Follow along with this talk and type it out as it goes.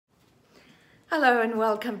Hello and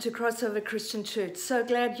welcome to Crossover Christian Church. So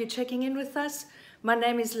glad you're checking in with us. My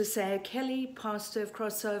name is Lisea Kelly, pastor of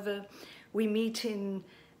Crossover. We meet in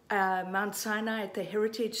Mount Sinai at the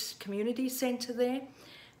Heritage Community Center there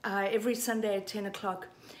every Sunday at 10 o'clock.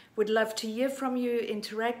 Would love to hear from you,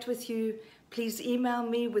 interact with you. Please email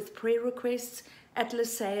me with prayer requests at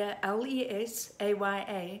Lisea,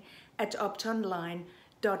 L-E-S-A-Y-A, at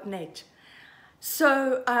optonline.net.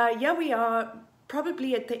 So yeah, we are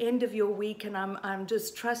probably at the end of your week, and I'm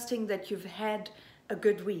just trusting that you've had a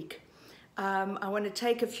good week. I want to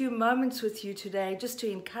take a few moments with you today just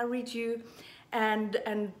to encourage you and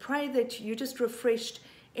pray that you're just refreshed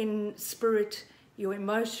in spirit, your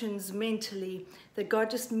emotions, mentally, that God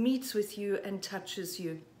just meets with you and touches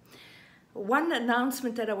you. One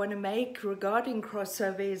announcement that I want to make regarding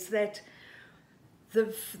Crossover is that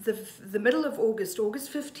the middle of August,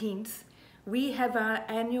 August 15th, we have our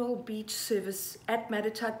annual beach service at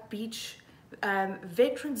Matatut Beach,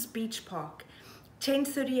 Veterans Beach Park.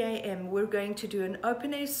 10:30 a.m. we're going to do an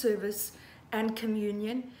open air service and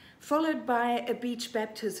communion, followed by a beach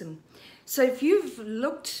baptism. So if you've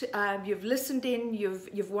looked, you've listened in,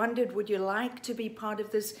 you've wondered, would you like to be part of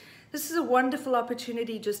this? This is a wonderful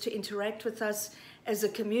opportunity just to interact with us as a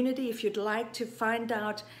community. If you'd like to find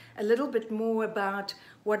out a little bit more about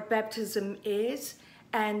what baptism is,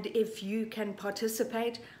 and if you can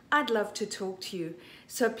participate, I'd love to talk to you.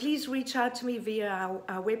 So please reach out to me via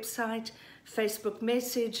our website, Facebook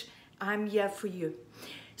message. I'm here for you.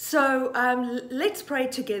 So let's pray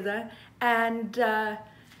together, and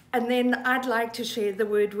then I'd like to share the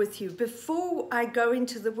word with you. Before I go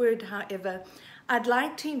into the word, however, I'd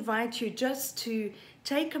like to invite you just to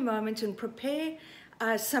take a moment and prepare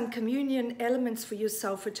some communion elements for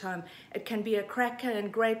yourself at home. It can be a cracker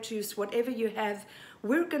and grape juice, whatever you have.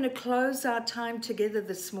 We're going to close our time together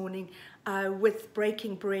this morning with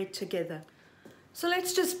breaking bread together. So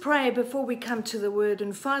let's just pray before we come to the word.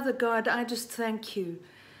 And Father God, I just thank you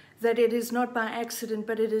that it is not by accident,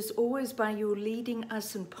 but it is always by your leading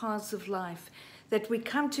us in paths of life, that we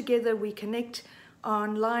come together, we connect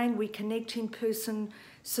online, we connect in person,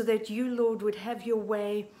 so that you, Lord, would have your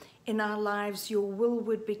way in our lives, your will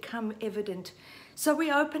would become evident. So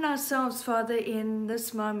we open ourselves, Father, in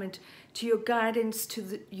this moment to your guidance,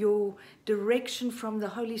 to your direction from the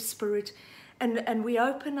Holy Spirit. And we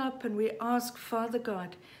open up and we ask, Father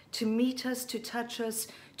God, to meet us, to touch us,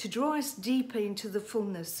 to draw us deeper into the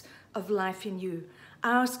fullness of life in you.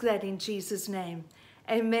 I ask that in Jesus' name.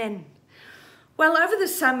 Amen. Well, over the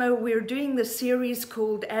summer, we're doing the series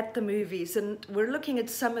called At the Movies, and we're looking at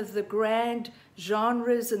some of the grand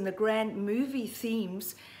genres and the grand movie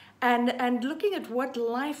themes, and looking at what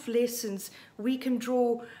life lessons we can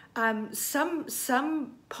draw,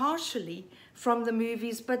 some partially from the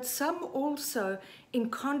movies, but some also in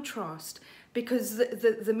contrast, because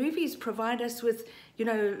the movies provide us with,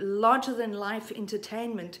 larger than life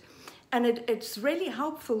entertainment, and it's really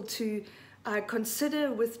helpful to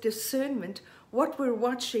consider with discernment what we're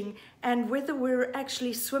watching and whether we're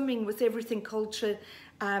actually swimming with everything culture,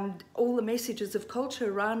 all the messages of culture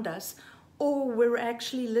around us, or we're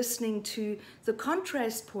actually listening to the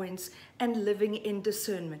contrast points and living in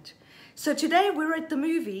discernment. So today we're at the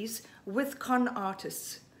movies with con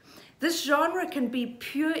artists. This genre can be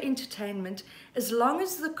pure entertainment as long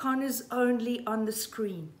as the con is only on the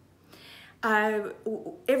screen.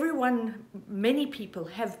 Many people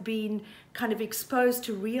have been kind of exposed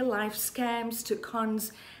to real life scams, to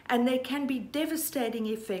cons, and there can be devastating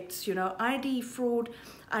effects, ID fraud.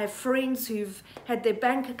 I have friends who've had their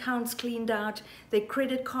bank accounts cleaned out, their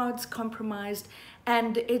credit cards compromised,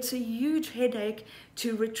 and it's a huge headache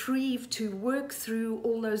to retrieve, to work through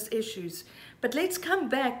all those issues. But let's come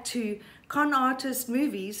back to con artist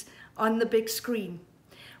movies on the big screen.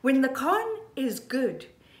 When the con is good,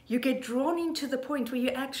 you get drawn into the point where you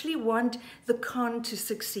actually want the con to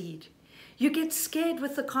succeed. You get scared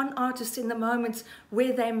with the con artist in the moments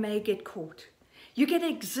where they may get caught. You get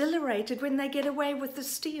exhilarated when they get away with the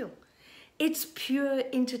steal. It's pure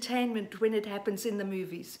entertainment when it happens in the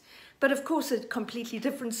movies. But of course, a completely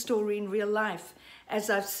different story in real life, as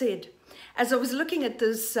I've said. As I was looking at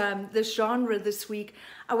this genre this week,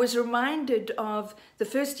 I was reminded of the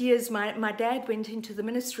first years my dad went into the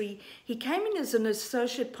ministry. He came in as an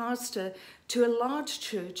associate pastor to a large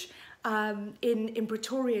church in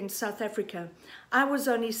Pretoria in South Africa. I was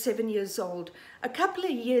only 7 years old. A couple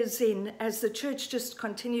of years in, as the church just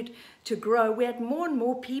continued to grow, we had more and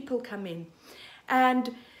more people come in.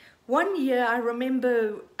 And one year I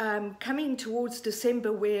remember coming towards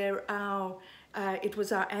December, where our It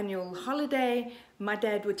was our annual holiday. My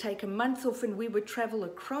dad would take a month off and we would travel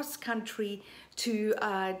across country to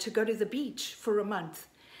go to the beach for a month.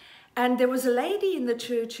 And there was a lady in the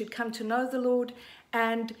church who'd come to know the Lord,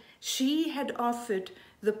 and she had offered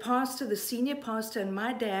the pastor, the senior pastor, and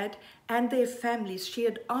my dad and their families, she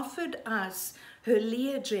had offered us her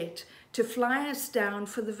Learjet to fly us down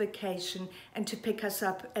for the vacation and to pick us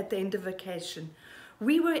up at the end of vacation.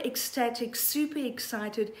 We were ecstatic, super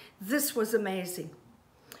excited. This was amazing.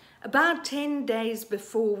 About 10 days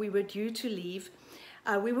before we were due to leave,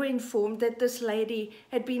 we were informed that this lady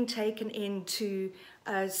had been taken into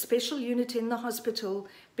a special unit in the hospital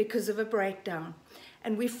because of a breakdown.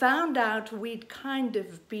 And we found out we'd kind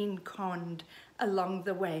of been conned along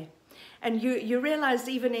the way. And you realize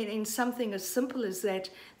even in something as simple as that,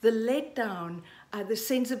 the letdown, the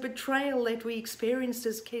sense of betrayal that we experienced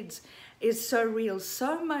as kids is so real,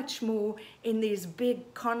 so much more in these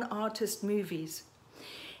big con artist movies.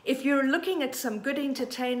 If you're looking at some good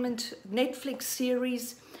entertainment, Netflix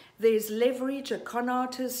series, there's Leverage, a con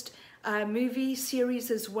artist movie series,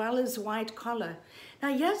 as well as White Collar.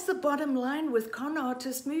 Now here's the bottom line with con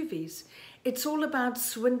artist movies. It's all about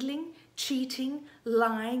swindling, cheating,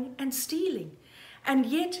 lying, and stealing. And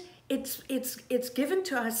yet it's given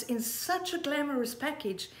to us in such a glamorous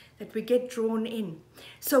package that we get drawn in.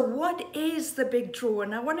 So what is the big draw?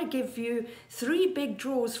 And I want to give you 3 big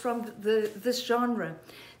draws from this genre.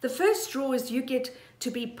 The first draw is you get to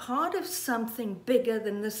be part of something bigger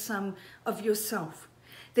than the sum of yourself.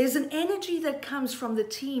 There's an energy that comes from the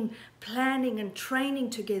team planning and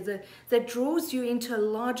training together that draws you into a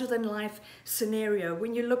larger-than-life scenario.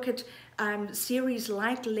 When you look at series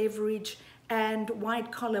like Leverage and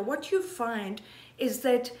White Collar, what you find is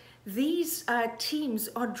that these teams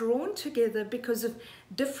are drawn together because of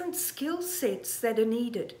different skill sets that are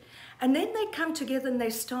needed. And then they come together and they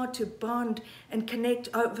start to bond and connect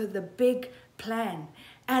over the big plan.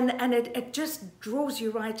 And it just draws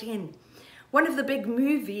you right in. One of the big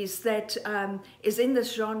movies that is in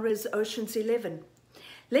this genre is Ocean's 11.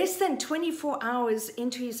 Less than 24 hours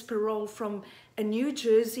into his parole from a New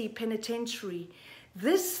Jersey penitentiary,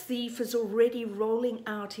 this thief is already rolling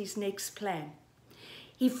out his next plan.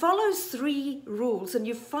 He follows 3 rules, and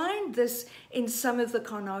you find this in some of the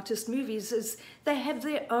con artist movies, is they have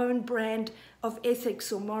their own brand of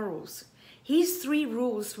ethics or morals. His 3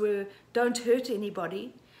 rules were: don't hurt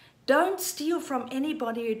anybody, don't steal from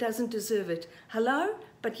anybody who doesn't deserve it. Hello?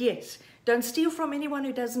 But yes, don't steal from anyone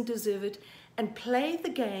who doesn't deserve it, and play the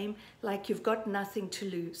game like you've got nothing to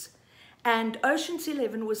lose. And Ocean's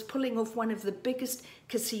 11 was pulling off one of the biggest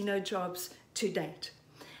casino jobs to date.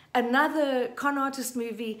 Another con artist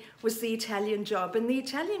movie was The Italian Job. And The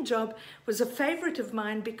Italian Job was a favorite of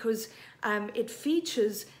mine because it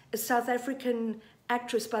features a South African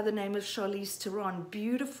actress by the name of Charlize Theron.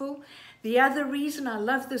 Beautiful. The other reason I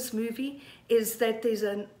love this movie is that there's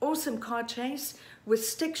an awesome car chase with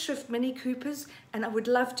stick shift Mini Coopers, and I would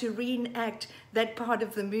love to reenact that part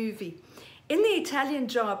of the movie. In The Italian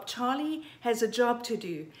Job, Charlie has a job to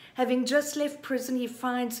do. Having just left prison, he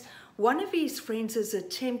finds one of his friends has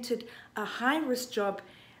attempted a high-risk job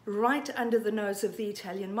right under the nose of the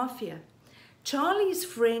Italian mafia. Charlie's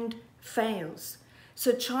friend fails,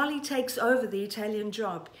 so Charlie takes over the Italian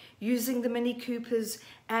Job. Using the Mini Coopers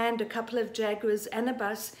and a couple of Jaguars and a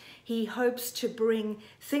bus, he hopes to bring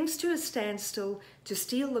things to a standstill to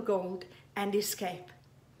steal the gold and escape.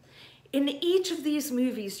 In each of these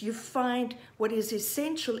movies, you find what is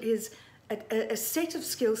essential is a set of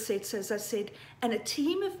skill sets, as I said, and a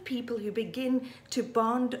team of people who begin to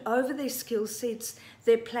bond over their skill sets.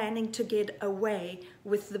 They're planning to get away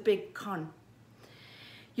with the big con.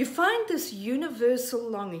 You find this universal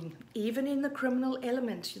longing, even in the criminal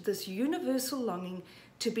element, this universal longing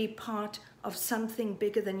to be part of something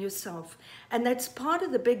bigger than yourself. And that's part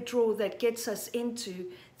of the big draw that gets us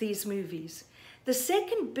into these movies. The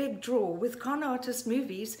second big draw with con artist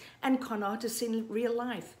movies and con artists in real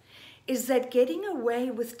life is that getting away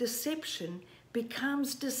with deception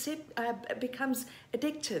becomes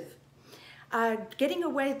addictive. Getting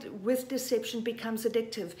away with deception becomes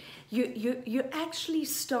addictive. You actually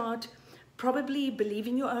start probably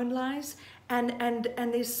believing your own lies, and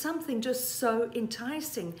there's something just so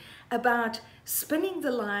enticing about spinning the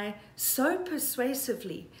lie so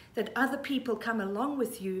persuasively that other people come along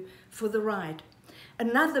with you for the ride.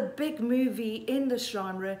 Another big movie in this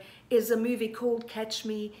genre is a movie called Catch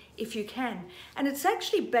Me If You Can, and it's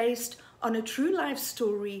actually based on a true life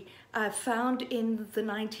story found in the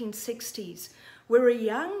 1960s, where a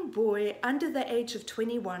young boy under the age of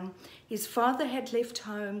 21, his father had left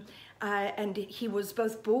home, and he was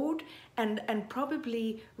both bored and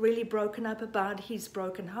probably really broken up about his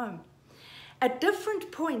broken home. At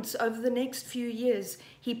different points over the next few years,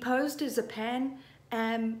 he posed as a Pan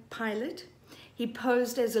Am pilot, he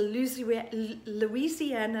posed as a Louisiana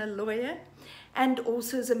lawyer, and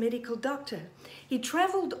also as a medical doctor. He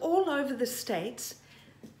traveled all over the States,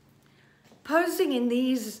 posing in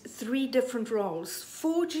these 3 different roles,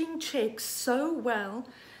 forging checks so well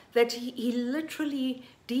that he literally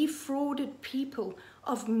defrauded people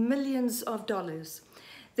of millions of dollars.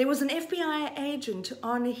 There was an FBI agent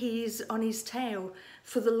on his tail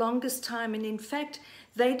for the longest time, and in fact,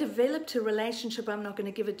 they developed a relationship. I'm not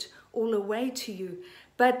going to give it all away to you,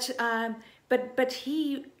 but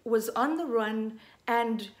he was on the run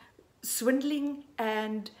and swindling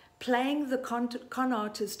and playing the con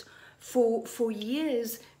artist for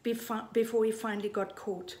years before he finally got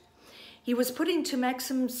caught. He was put into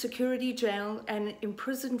maximum security jail and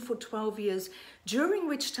imprisoned for 12 years, during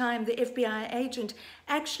which time the FBI agent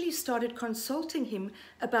actually started consulting him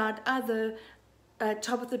about other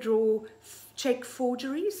top-of-the-drawer check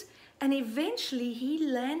forgeries, and eventually he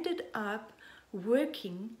landed up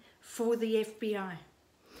working for the FBI.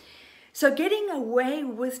 So getting away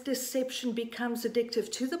with deception becomes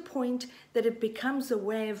addictive to the point that it becomes a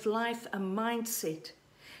way of life, a mindset.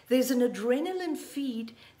 There's an adrenaline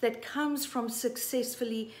feed that comes from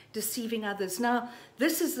successfully deceiving others. Now,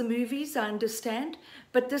 this is the movies, I understand,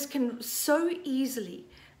 but this can so easily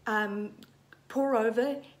pour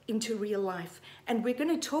over into real life. And we're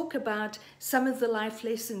going to talk about some of the life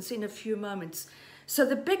lessons in a few moments. So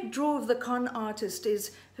the big draw of the con artist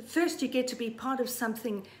is, first, you get to be part of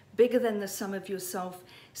something bigger than the sum of yourself.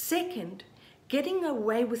 Second, getting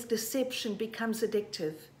away with deception becomes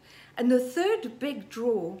addictive. And the third big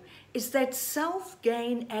draw is that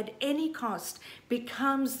self-gain at any cost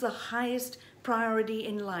becomes the highest priority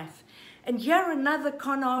in life. And here another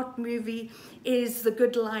con art movie is The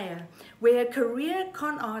Good Liar, where a career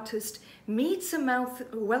con artist meets a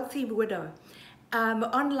wealthy widow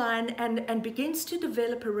online and begins to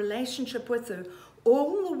develop a relationship with her.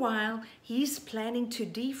 All the while, he's planning to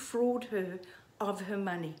defraud her of her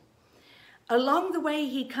money. Along the way,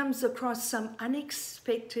 he comes across some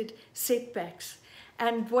unexpected setbacks.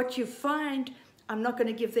 And what you find, I'm not going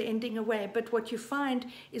to give the ending away, but what you find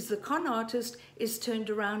is the con artist is turned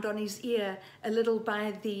around on his ear a little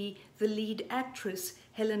by the lead actress,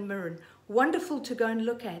 Helen Mirren. Wonderful to go and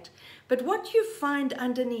look at. But what you find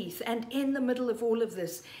underneath and in the middle of all of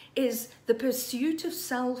this is the pursuit of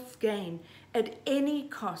self-gain at any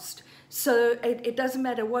cost. So it doesn't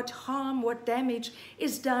matter what harm, what damage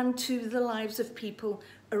is done to the lives of people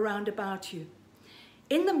around about you.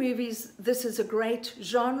 In the movies, this is a great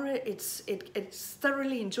genre. It's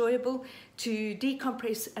thoroughly enjoyable to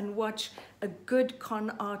decompress and watch a good con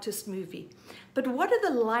artist movie. But what are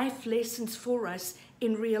the life lessons for us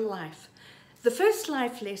in real life? The first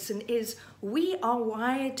life lesson is we are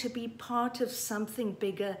wired to be part of something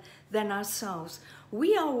bigger than ourselves.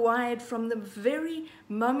 We are wired from the very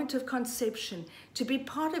moment of conception to be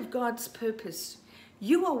part of God's purpose.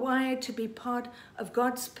 You are wired to be part of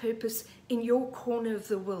God's purpose in your corner of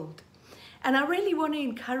the world. And I really want to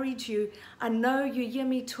encourage you. I know you hear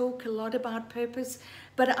me talk a lot about purpose,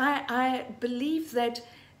 but I believe that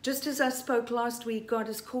just as I spoke last week, God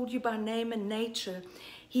has called you by name and nature.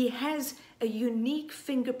 He has a unique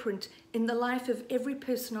fingerprint in the life of every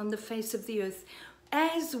person on the face of the earth.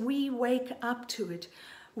 As we wake up to it,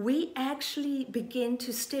 we actually begin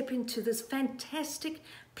to step into this fantastic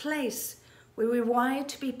place where we're wired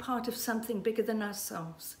to be part of something bigger than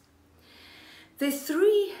ourselves. There's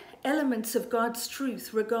 3 elements of God's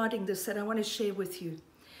truth regarding this that I want to share with you.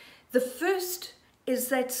 The first is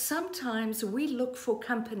that sometimes we look for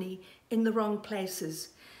company in the wrong places.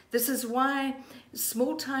 This is why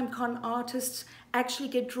small-time con artists actually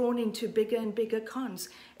get drawn into bigger and bigger cons,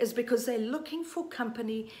 is because they're looking for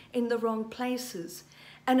company in the wrong places.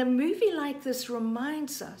 And a movie like this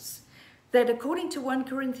reminds us that according to 1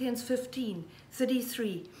 Corinthians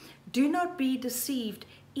 15:33, do not be deceived,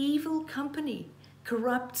 evil company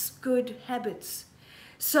corrupts good habits.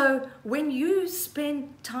 So when you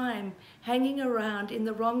spend time hanging around in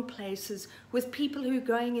the wrong places with people who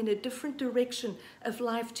are going in a different direction of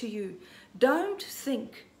life to you, don't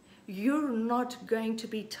think you're not going to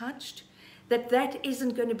be touched, that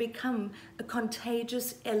isn't going to become a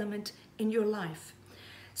contagious element in your life.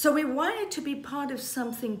 So we're wired to be part of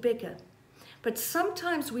something bigger, but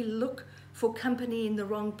sometimes we look for company in the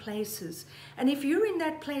wrong places. And if you're in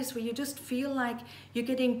that place where you just feel like you're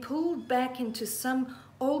getting pulled back into some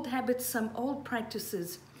old habits, some old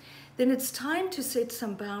practices, then it's time to set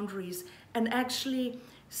some boundaries and actually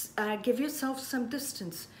give yourself some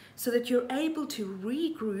distance so that you're able to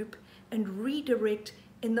regroup and redirect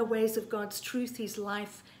in the ways of God's truth, His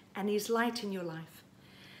life, and His light in your life.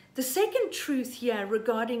 The second truth here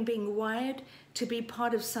regarding being wired to be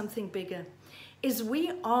part of something bigger is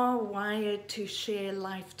we are wired to share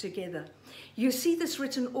life together. You see this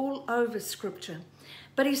written all over Scripture,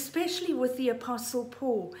 but especially with the Apostle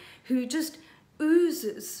Paul, who just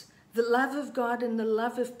oozes the love of God and the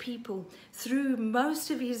love of people through most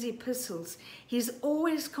of his epistles. He's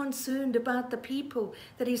always concerned about the people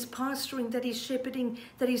that he's pastoring, that he's shepherding,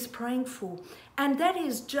 that he's praying for. And that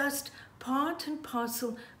is just part and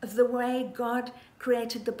parcel of the way God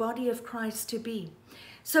created the body of Christ to be.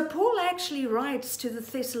 So Paul actually writes to the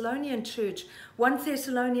Thessalonian church, 1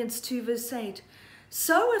 Thessalonians 2 verse 8,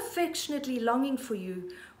 "So affectionately longing for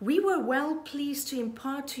you, we were well pleased to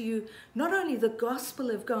impart to you not only the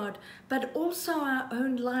gospel of God, but also our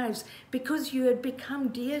own lives, because you had become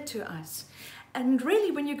dear to us." And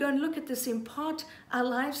really, when you go and look at this, impart our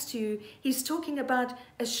lives to you, he's talking about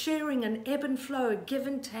a sharing, an ebb and flow, a give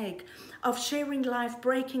and take, of sharing life,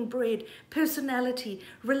 breaking bread, personality,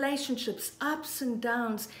 relationships, ups and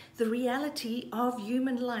downs, the reality of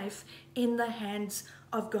human life in the hands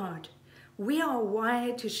of God. We are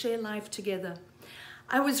wired to share life together.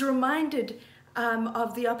 I was reminded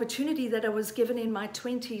of the opportunity that I was given in my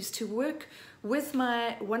 20s to work with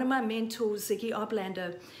one of my mentors, Ziggy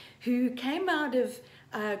Oblander, who came out of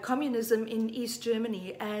communism in East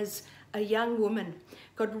Germany as a young woman,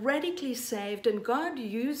 got radically saved, and God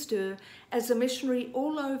used her as a missionary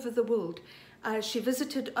all over the world. She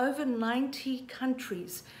visited over 90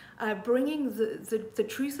 countries, bringing the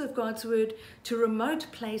truth of God's word to remote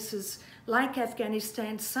places like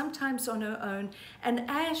Afghanistan, sometimes on her own. And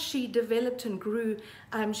as she developed and grew,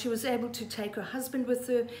 she was able to take her husband with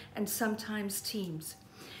her and sometimes teams.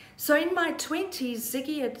 So in my 20s,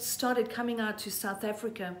 Ziggy had started coming out to South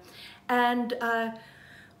Africa, and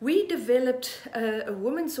we developed a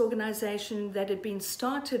women's organization that had been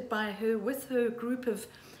started by her with her group of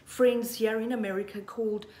friends here in America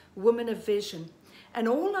called Women of Vision. And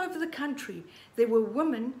all over the country, there were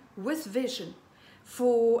women with vision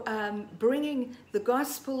for bringing the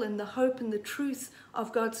gospel and the hope and the truth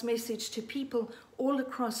of God's message to people all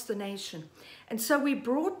across the nation. And so we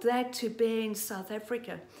brought that to bear in South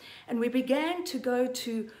Africa. And we began to go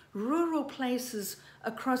to rural places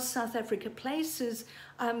across South Africa, places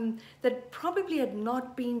that probably had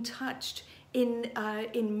not been touched in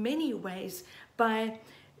many ways by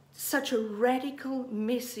such a radical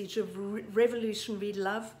message of revolutionary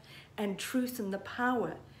love and truth and the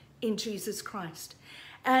power in Jesus Christ.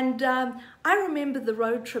 And I remember the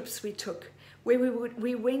road trips we took, where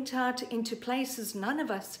we went out into places none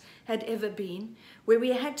of us had ever been, where we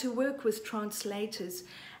had to work with translators.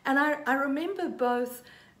 And I remember both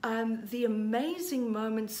the amazing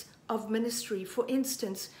moments of ministry. For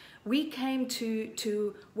instance, we came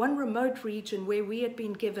to one remote region where we had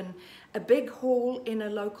been given a big hall in a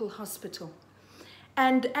local hospital.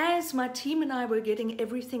 And as my team and I were getting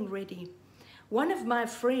everything ready, one of my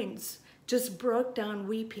friends just broke down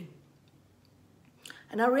weeping.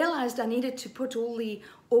 And I realized I needed to put all the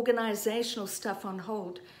organizational stuff on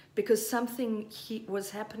hold because something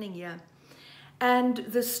was happening here. And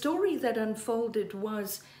the story that unfolded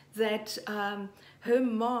was that her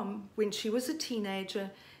mom, when she was a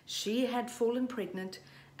teenager, she had fallen pregnant,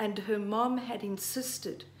 and her mom had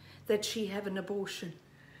insisted that she have an abortion.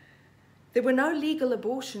 There were no legal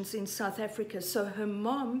abortions in South Africa, so her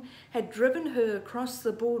mom had driven her across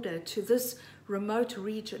the border to this remote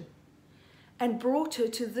region and brought her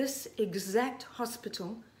to this exact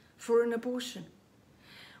hospital for an abortion.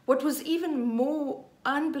 What was even more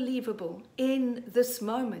unbelievable in this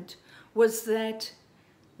moment was that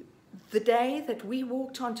the day that we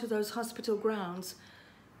walked onto those hospital grounds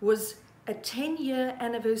was a 10-year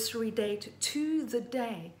anniversary date to the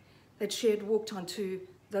day that she had walked onto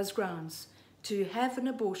those grounds to have an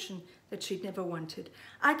abortion that she'd never wanted.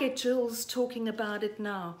 I get chills talking about it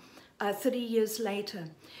now, 30 years later,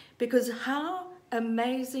 because how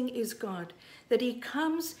amazing is God that He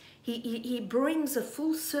comes, He brings a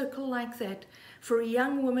full circle like that for a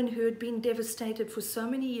young woman who had been devastated for so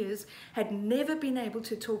many years, had never been able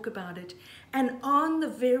to talk about it. And on the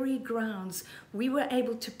very grounds, we were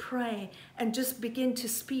able to pray and just begin to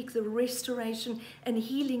speak the restoration and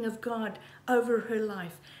healing of God over her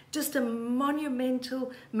life. Just a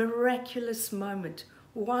monumental, miraculous moment.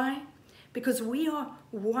 Why? because we are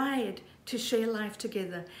wired to share life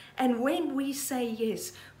together. And when we say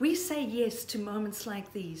yes to moments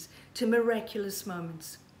like these, to miraculous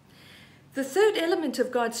moments. The third element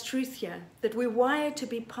of God's truth here, that we're wired to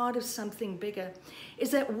be part of something bigger,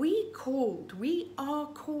 is that we are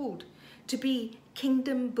called to be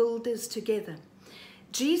kingdom builders together.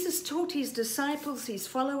 Jesus taught his disciples, his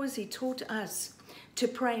followers, he taught us to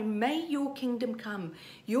pray, may your kingdom come,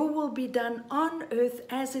 your will be done on earth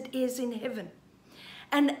as it is in heaven.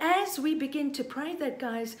 And as we begin to pray that,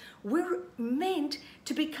 guys, we're meant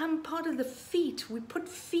to become part of the feet. We put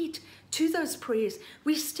feet to those prayers.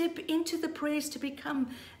 We step into the prayers to become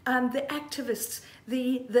the activists,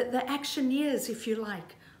 the actioneers, if you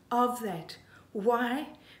like, of that. Why?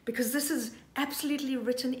 Because this is absolutely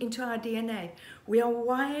written into our DNA. We are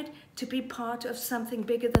wired to be part of something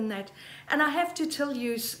bigger than that. And I have to tell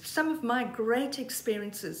you some of my great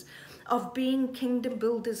experiences of being kingdom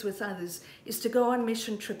builders with others is to go on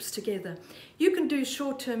mission trips together. You can do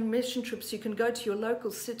short-term mission trips. You can go to your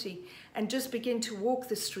local city and just begin to walk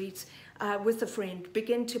the streets with a friend,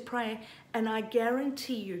 begin to pray, and I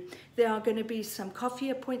guarantee you there are going to be some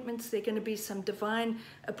coffee appointments, there are going to be some divine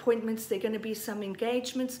appointments, there are going to be some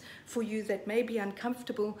engagements for you that may be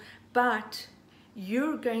uncomfortable, but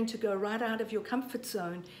you're going to go right out of your comfort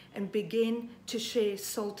zone and begin to share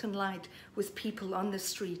salt and light with people on the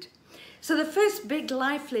street. So the first big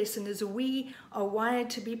life lesson is we are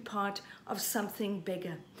wired to be part of something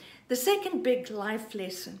bigger. The second big life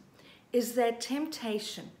lesson is that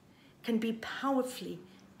temptation can be powerfully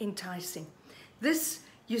enticing. This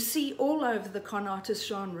you see all over the con artist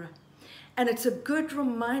genre. And it's a good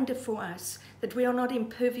reminder for us that we are not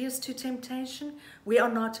impervious to temptation. We are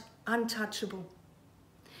not untouchable.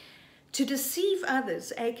 To deceive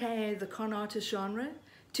others, aka the con artist genre,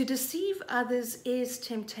 to deceive others is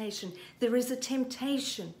temptation. There is a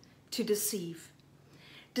temptation to deceive.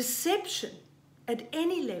 Deception at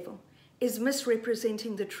any level is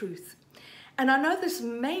misrepresenting the truth. And I know this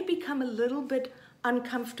may become a little bit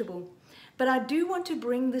uncomfortable, but I do want to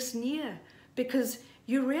bring this near because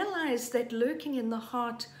you realize that lurking in the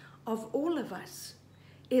heart of all of us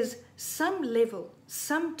is some level,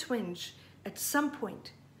 some twinge, at some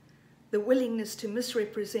point, the willingness to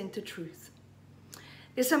misrepresent the truth.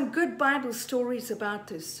 There's some good Bible stories about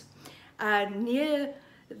this. Near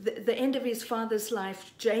the end of his father's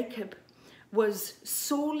life, Jacob was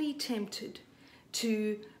sorely tempted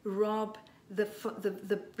to rob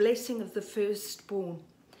the blessing of the firstborn.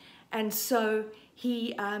 And so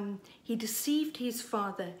he deceived his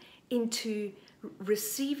father into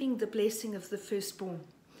receiving the blessing of the firstborn.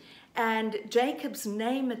 And Jacob's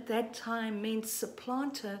name at that time meant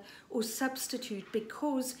supplanter or substitute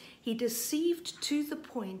because he deceived to the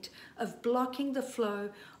point of blocking the flow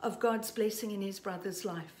of God's blessing in his brother's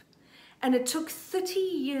life. And it took 30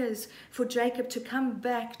 years for Jacob to come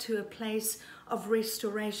back to a place of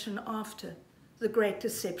restoration after the great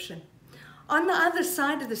deception. On the other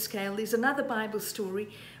side of the scale, there's another Bible story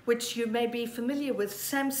which you may be familiar with.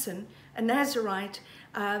 Samson, a Nazarite,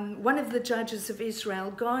 one of the judges of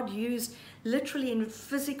Israel. God used literally in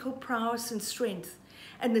physical prowess and strength.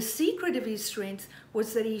 And the secret of his strength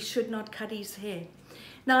was that he should not cut his hair.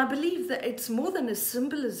 Now, I believe that it's more than a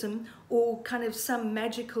symbolism or kind of some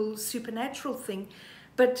magical supernatural thing,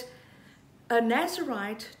 but a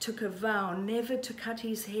Nazarite took a vow never to cut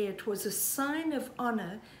his hair. It was a sign of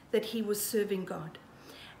honor that he was serving God.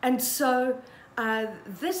 And so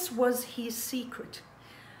this was his secret.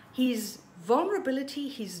 His vulnerability,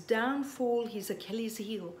 his downfall, his Achilles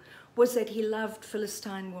heel was that he loved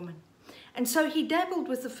Philistine women. And so he dabbled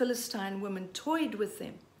with the Philistine women, toyed with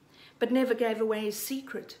them, but never gave away his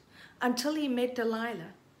secret until he met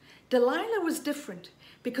Delilah. Delilah was different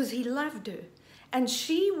because he loved her. And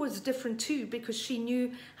she was different too because she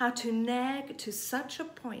knew how to nag to such a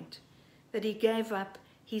point that he gave up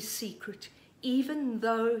his secret, even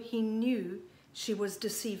though he knew she was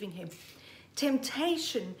deceiving him.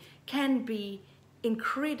 Temptation can be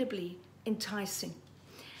incredibly enticing.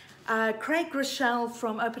 Craig Rochelle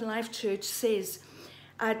from Open Life Church says,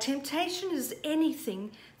 temptation is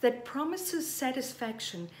anything that promises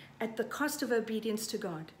satisfaction at the cost of obedience to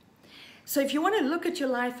God. So if you want to look at your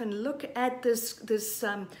life and look at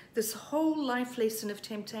this whole life lesson of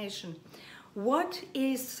temptation, what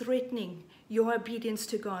is threatening your obedience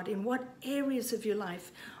to God? In what areas of your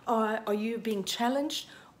life are you being challenged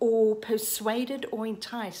or persuaded or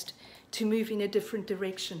enticed to move in a different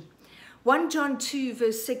direction? 1 John 2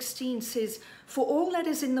 verse 16 says, "For all that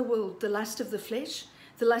is in the world, the lust of the flesh,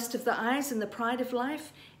 the lust of the eyes, and the pride of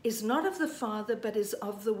life, is not of the Father, but is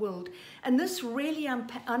of the world. And this really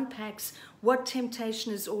unpacks what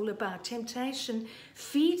temptation is all about. Temptation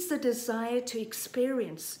feeds the desire to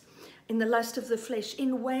experience in the lust of the flesh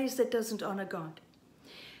in ways that doesn't honor God.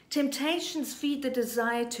 Temptations feed the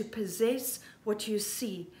desire to possess what you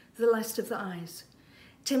see, the lust of the eyes.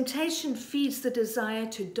 Temptation feeds the desire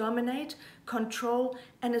to dominate, control,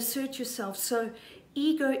 and assert yourself. So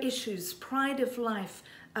ego issues, pride of life,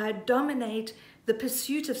 dominate the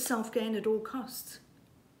pursuit of self-gain at all costs.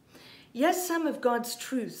 Here's some of God's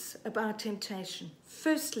truths about temptation.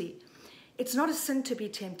 Firstly, it's not a sin to be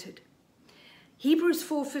tempted. Hebrews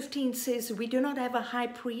 4:15 says, we do not have a high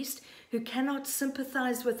priest who cannot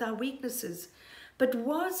sympathize with our weaknesses, but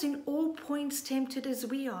was in all points tempted as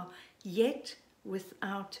we are, yet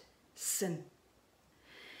without sin.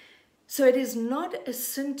 So it is not a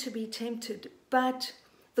sin to be tempted, but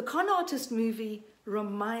the Con Artist movie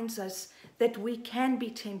reminds us that we can be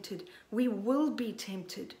tempted, we will be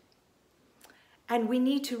tempted, and we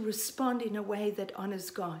need to respond in a way that honors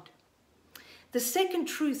God. The second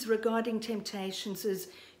truth regarding temptations is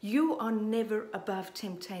you are never above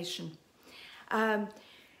temptation.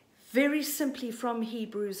 Very simply from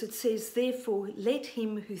Hebrews, it says, therefore, let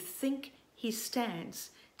him who think he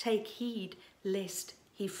stands take heed lest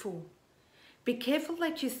he fall. Be careful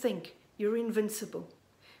that you think you're invincible,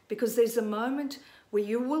 because there's a moment where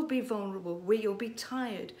you will be vulnerable, where you'll be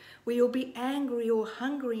tired, where you'll be angry or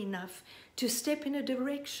hungry enough to step in a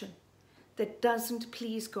direction that doesn't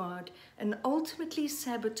please God and ultimately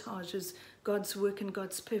sabotages God's work and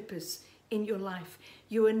God's purpose in your life.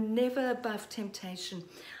 You are never above temptation.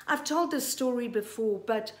 I've told this story before,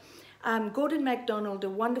 but Gordon MacDonald, a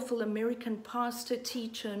wonderful American pastor,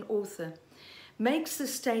 teacher, and author, makes the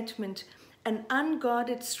statement, an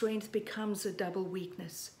unguarded strength becomes a double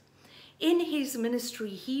weakness. In his ministry,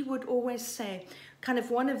 he would always say, kind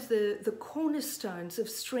of one of the cornerstones of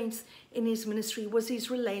strength in his ministry was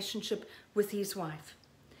his relationship with his wife.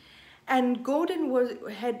 And Gordon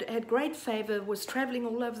had great favor, was traveling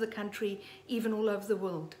all over the country, even all over the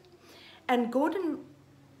world. And Gordon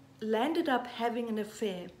landed up having an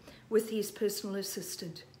affair with his personal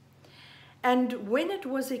assistant. And when it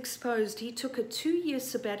was exposed, he took a 2-year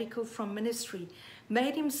sabbatical from ministry,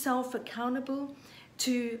 made himself accountable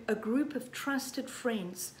to a group of trusted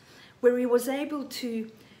friends, where he was able to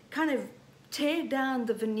kind of tear down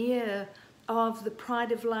the veneer of the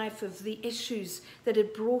pride of life, of the issues that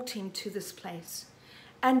had brought him to this place,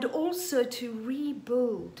 and also to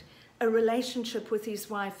rebuild a relationship with his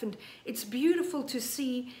wife. And it's beautiful to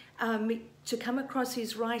see, to come across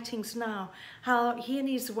his writings now, how he and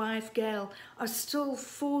his wife, Gail, are still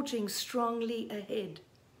forging strongly ahead.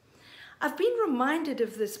 I've been reminded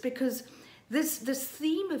of this because this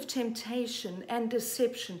theme of temptation and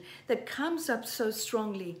deception that comes up so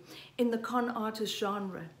strongly in the con artist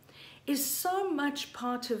genre is so much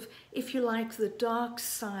part of, if you like, the dark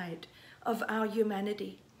side of our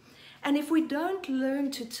humanity. And if we don't learn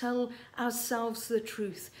to tell ourselves the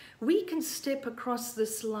truth, we can step across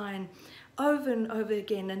this line over and over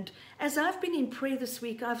again. And as I've been in prayer this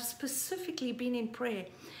week, I've specifically been in prayer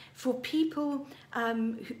for people,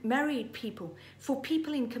 married people, for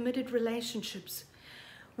people in committed relationships,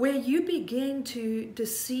 where you begin to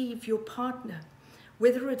deceive your partner,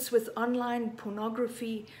 whether it's with online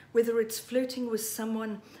pornography, whether it's flirting with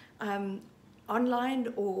someone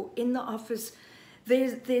online or in the office.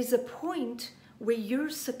 There's a point where you're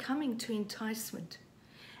succumbing to enticement,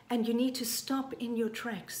 and you need to stop in your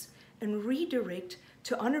tracks and redirect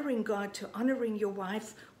to honoring God, to honoring your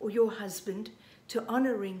wife or your husband, to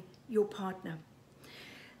honoring your partner.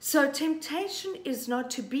 So temptation is not,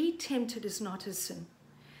 to be tempted is not a sin.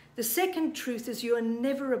 The second truth is you are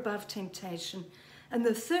never above temptation. And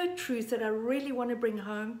the third truth that I really want to bring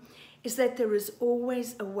home is that there is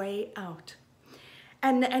always a way out.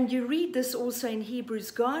 And you read this also in Hebrews,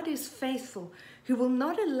 God is faithful, who will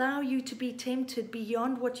not allow you to be tempted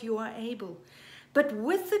beyond what you are able, but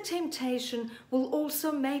with the temptation will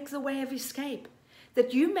also make the way of escape,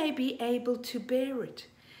 that you may be able to bear it.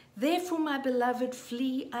 Therefore, my beloved,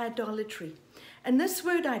 flee idolatry. And this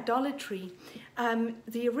word idolatry,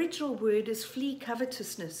 the original word is flee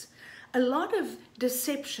covetousness. A lot of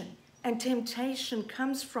deception and temptation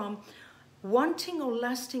comes from wanting or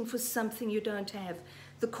lusting for something you don't have.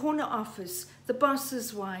 The corner office, the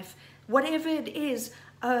boss's wife, whatever it is,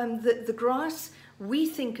 the grass we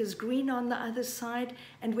think is green on the other side,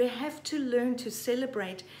 and we have to learn to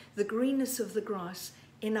celebrate the greenness of the grass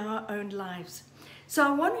in our own lives. So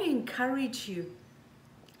I want to encourage you,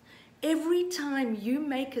 every time you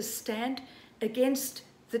make a stand against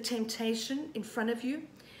the temptation in front of you,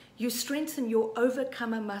 you strengthen your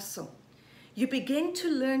overcomer muscle. You begin to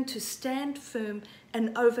learn to stand firm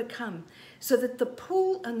and overcome, so that the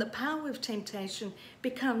pull and the power of temptation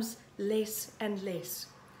becomes less and less.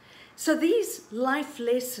 So these life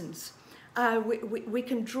lessons, we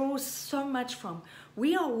can draw so much from.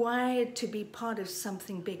 We are wired to be part of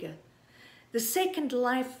something bigger. The second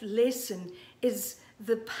life lesson is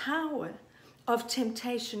the power of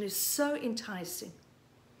temptation is so enticing.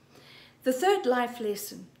 The third life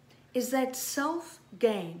lesson is that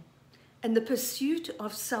self-gain and the pursuit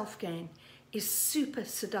of self-gain is super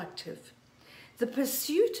seductive. The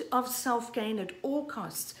pursuit of self-gain at all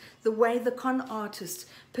costs, the way the con artists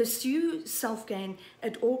pursue self-gain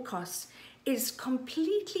at all costs, is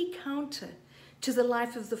completely counter to the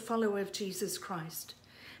life of the follower of Jesus Christ.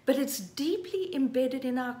 But it's deeply embedded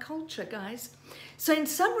in our culture, guys. So in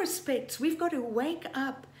some respects, we've got to wake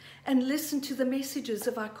up and listen to the messages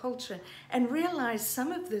of our culture and realize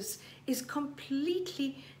some of this is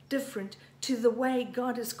completely different to the way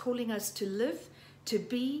God is calling us to live, to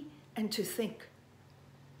be, and to think.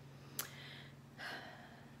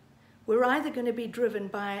 We're either going to be driven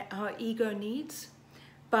by our ego needs,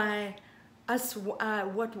 by us,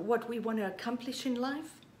 what we want to accomplish in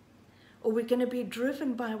life, or we're going to be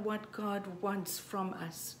driven by what God wants from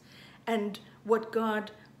us and what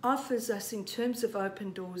God offers us in terms of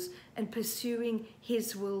open doors and pursuing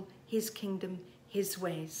His will, His kingdom, His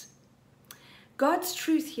ways. God's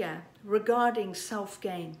truth here regarding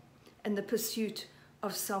self-gain and the pursuit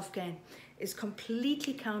of self-gain is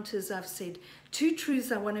completely counter, as I've said. Two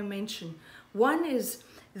truths I want to mention. One is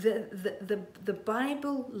the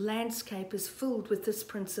Bible landscape is filled with this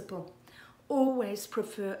principle. Always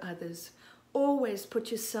prefer others. Always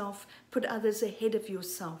put others ahead of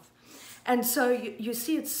yourself. And so you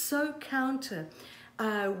see it's so counter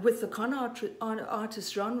with the con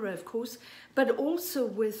artist genre, of course, but also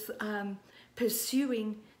with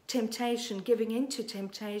pursuing temptation, giving into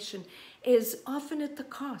temptation, is often at the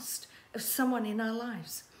cost of someone in our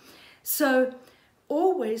lives. So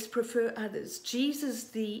always prefer others. Jesus,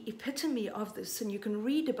 the epitome of this, and you can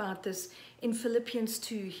read about this in Philippians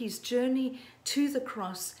 2, his journey to the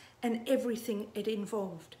cross and everything it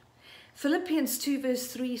involved. Philippians 2 verse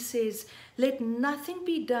 3 says, "Let nothing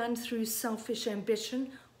be done through selfish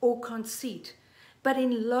ambition or conceit, but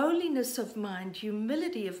in lowliness of mind,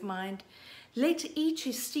 humility of mind, let each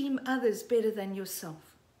esteem others better than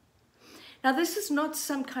yourself." Now, this is not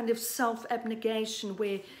some kind of self-abnegation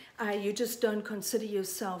where you just don't consider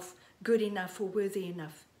yourself good enough or worthy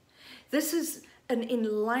enough. This is an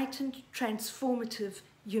enlightened, transformative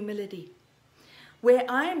humility, where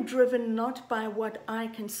I am driven not by what I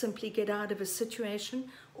can simply get out of a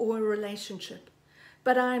situation or a relationship,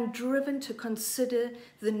 but I am driven to consider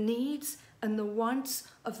the needs and the wants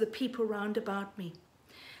of the people round about me,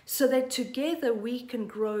 so that together we can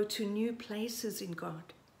grow to new places in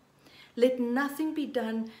God. Let nothing be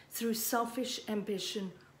done through selfish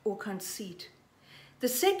ambition or conceit. The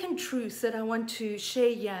second truth that I want to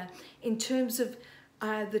share here in terms of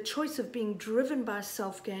the choice of being driven by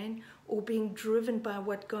self-gain or being driven by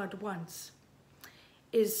what God wants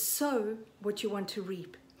is sow what you want to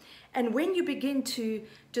reap. And when you begin to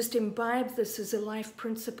just imbibe this as a life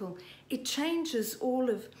principle, it changes all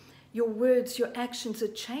of your words, your actions.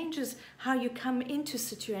 It changes how you come into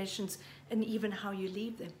situations and even how you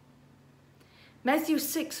leave them. Matthew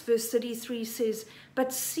 6 verse 33 says,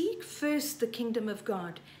 "But seek first the kingdom of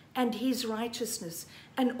God and his righteousness,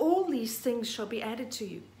 and all these things shall be added to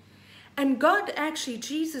you." And God actually,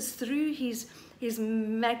 Jesus, through his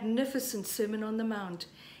magnificent Sermon on the Mount,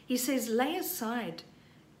 he says, lay aside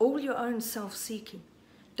all your own self-seeking.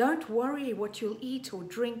 Don't worry what you'll eat or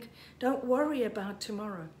drink. Don't worry about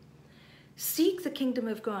tomorrow. Seek the kingdom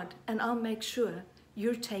of God, and I'll make sure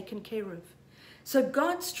you're taken care of. So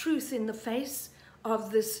God's truth in the face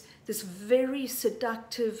of this very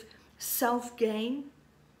seductive self-gain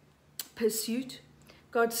pursuit,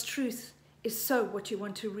 God's truth is sow what you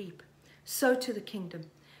want to reap. Sow to the kingdom.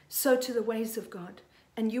 Sow to the ways of God.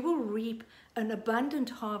 And you will reap an abundant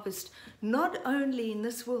harvest, not only in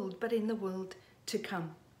this world, but in the world to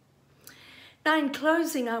come. Now, in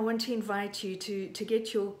closing, I want to invite you to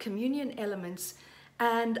get your communion elements,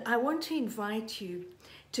 and I want to invite you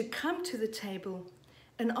to come to the table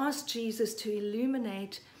and ask Jesus to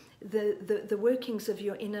illuminate the workings of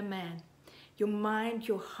your inner man, your mind,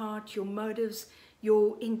 your heart, your motives,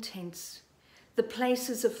 your intents, the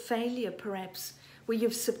places of failure, perhaps, where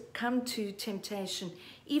you've succumbed to temptation,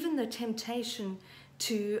 even the temptation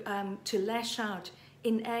to lash out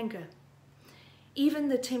in anger, even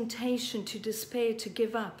the temptation to despair, to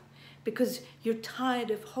give up, because you're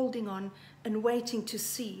tired of holding on and waiting to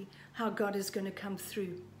see how God is going to come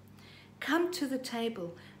through. Come to the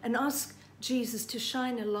table and ask Jesus to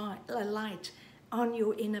shine a light on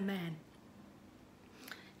your inner man.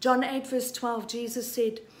 John 8 verse 12, Jesus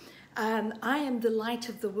said, I am the light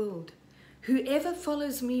of the world. Whoever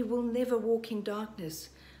follows me will never walk in darkness,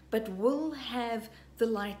 but will have the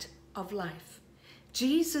light of life.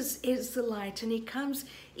 Jesus is the light, and he comes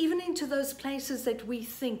even into those places that we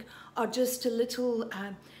think are just a little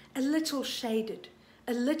shaded,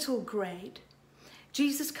 a little grayed.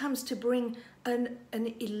 Jesus comes to bring an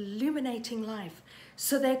illuminating life,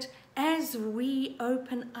 so that as we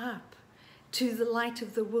open up to the light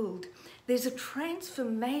of the world, there's a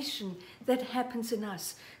transformation that happens in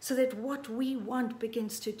us, so that what we want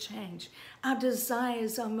begins to change. Our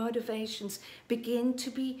desires, our motivations begin to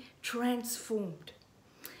be transformed.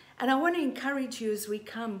 And I want to encourage you as we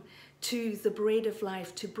come to the bread of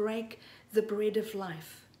life, to break the bread of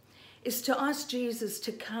life, is to ask Jesus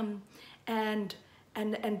to come and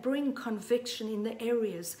bring conviction in the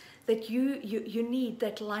areas that you need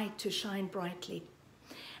that light to shine brightly.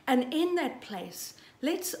 And in that place,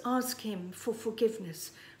 let's ask him for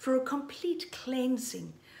forgiveness, for a complete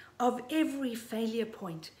cleansing of every failure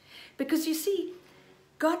point. Because you see,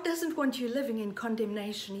 God doesn't want you living in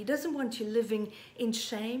condemnation. He doesn't want you living in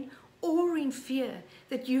shame or in fear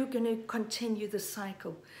that you're going to continue the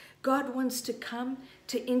cycle. God wants to come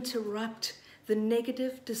to interrupt the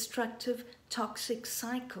negative, destructive, toxic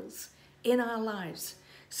cycles in our lives,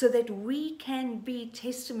 so that we can be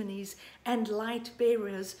testimonies and light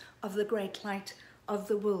bearers of the great light of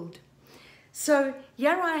the world. So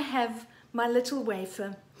here I have my little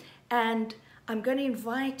wafer, and I'm going to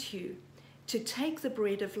invite you to take the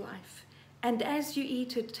bread of life, and as you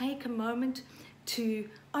eat it, take a moment to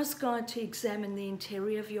ask God to examine the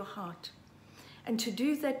interior of your heart, and to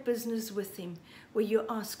do that business with him where you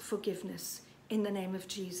ask forgiveness in the name of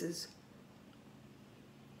Jesus.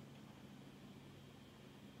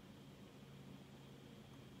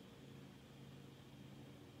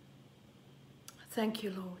 Thank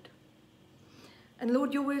you, Lord. And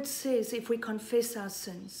Lord, your word says, if we confess our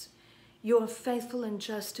sins, you are faithful and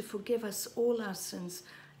just to forgive us all our sins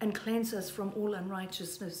and cleanse us from all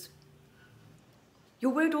unrighteousness.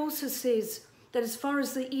 Your word also says that as far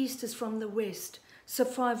as the east is from the west, so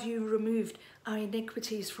far have you removed our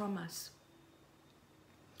iniquities from us.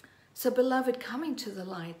 So, beloved, come into the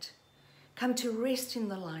light. Come to rest in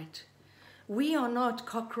the light. We are not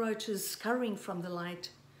cockroaches scurrying from the light.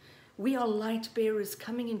 We are light bearers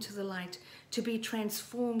coming into the light to be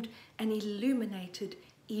transformed and illuminated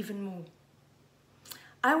even more.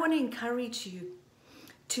 I want to encourage you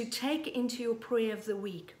to take into your prayer of the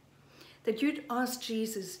week that you'd ask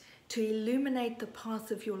Jesus to illuminate the path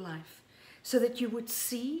of your life, so that you would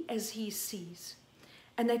see as he sees,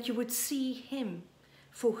 and that you would see him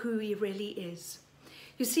for who he really is.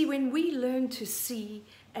 You see, when we learn to see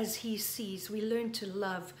as he sees, we learn to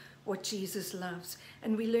love what Jesus loves,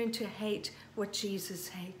 and we learn to hate what Jesus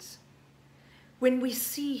hates. When we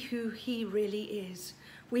see who he really is,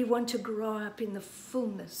 we want to grow up in the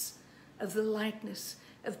fullness of the likeness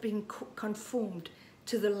of being conformed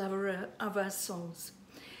to the lover of our souls.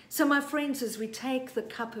 So my friends, as we take the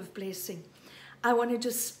cup of blessing, I want to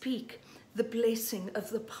just speak the blessing of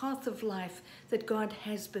the path of life that God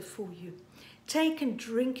has before you. Take and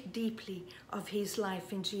drink deeply of his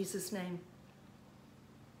life in Jesus' name.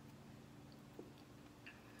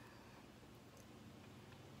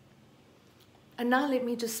 And now let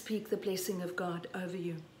me just speak the blessing of God over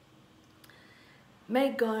you. May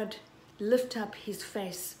God lift up his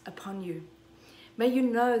face upon you. May you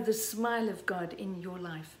know the smile of God in your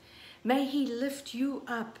life. May he lift you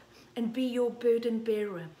up and be your burden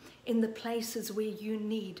bearer in the places where you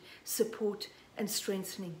need support and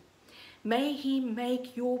strengthening. May he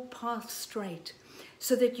make your path straight,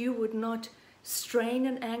 so that you would not strain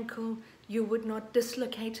an ankle, you would not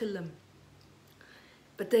dislocate a limb,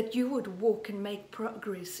 but that you would walk and make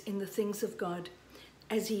progress in the things of God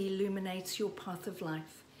as he illuminates your path of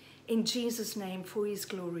life. In Jesus' name, for his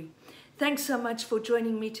glory. Thanks so much for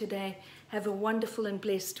joining me today. Have a wonderful and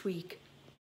blessed week.